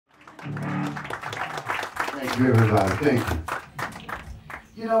Thank you, everybody. Thank you.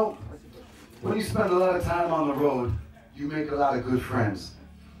 You know, when you spend a lot of time on the road, you make a lot of good friends.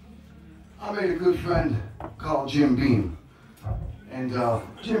 I made a good friend called Jim Beam. And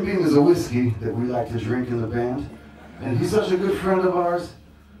Jim Beam is a whiskey that we like to drink in the band. And he's such a good friend of ours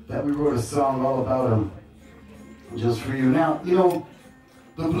that we wrote a song all about him just for you. Now, you know,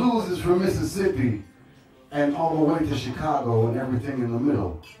 the blues is from Mississippi and all the way to Chicago and everything in the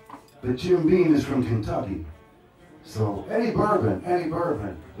middle. But Jim Beam is from Kentucky. So any bourbon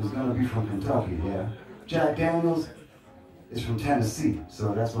is gonna be from Kentucky, yeah. Jack Daniels is from Tennessee,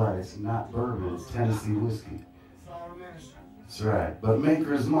 so that's why it's not bourbon, it's Tennessee whiskey. That's right, but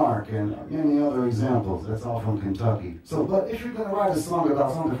Maker's Mark and many other examples, that's all from Kentucky. So, but if you're gonna write a song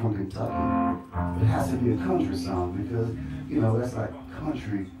about something from Kentucky, it has to be a country song because, you know, that's like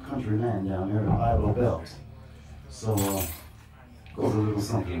country land down there in the Bible Belt. So, goes a little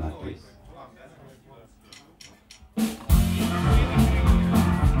something like this.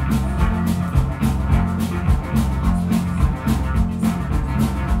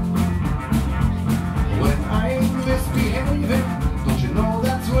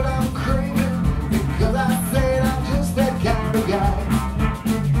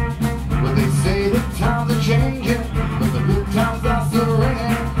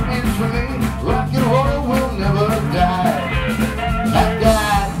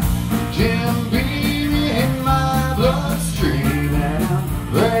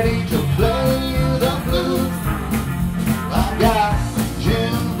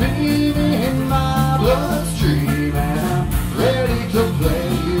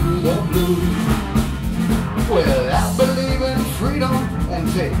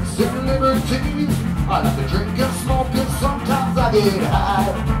 Take some liberties. I like to drink and smoke and sometimes I get high.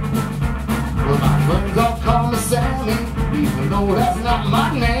 Well, my friends all call me Sammy, even though that's not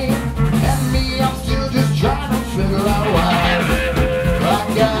my name. And me, I'm still just trying to figure out why.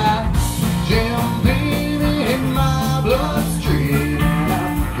 I got Jim Beam in my bloodstream, and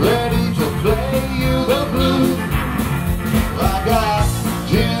I'm ready to play you the blues. I got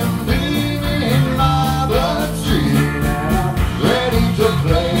Jim Beam in my bloodstream, and I'm ready to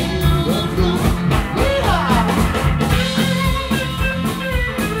play the blues.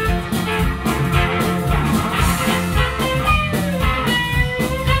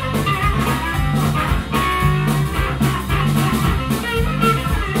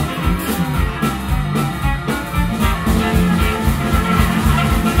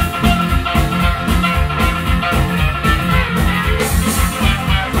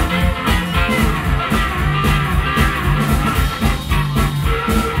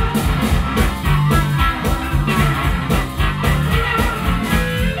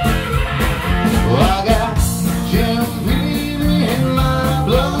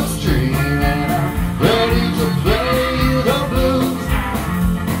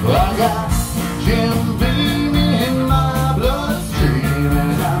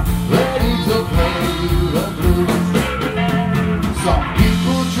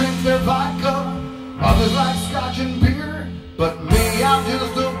 Others like scotch and beer, but me, I'm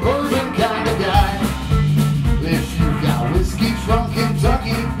just a bourbon kind of guy. If you got whiskey from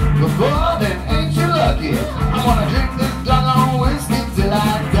Kentucky, well, boy, then ain't you lucky. I wanna drink this doggone whiskey till I